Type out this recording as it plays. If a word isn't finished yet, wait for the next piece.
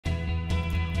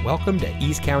Welcome to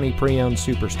East County Pre-Owned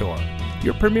Superstore,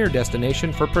 your premier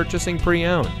destination for purchasing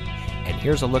pre-owned. And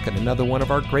here's a look at another one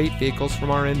of our great vehicles from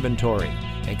our inventory.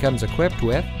 It comes equipped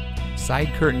with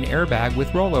side curtain airbag with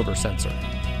rollover sensor,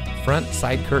 front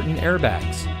side curtain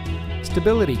airbags,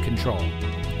 stability control,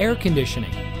 air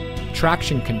conditioning,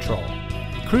 traction control,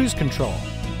 cruise control,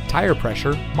 tire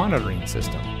pressure monitoring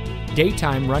system,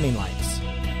 daytime running lights,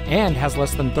 and has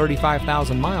less than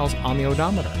 35,000 miles on the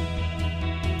odometer.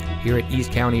 Here at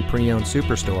East County Pre-Owned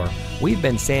Superstore, we've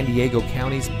been San Diego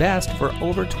County's best for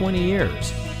over 20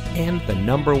 years and the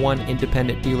 #1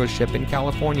 independent dealership in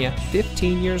California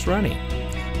 15 years running.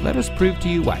 Let us prove to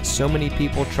you why so many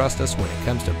people trust us when it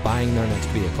comes to buying their next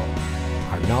vehicle.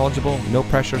 Our knowledgeable,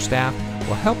 no-pressure staff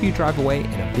will help you drive away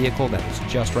in a vehicle that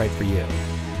is just right for you.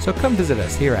 So come visit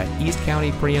us here at East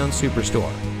County Pre-Owned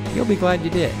Superstore. You'll be glad you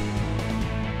did.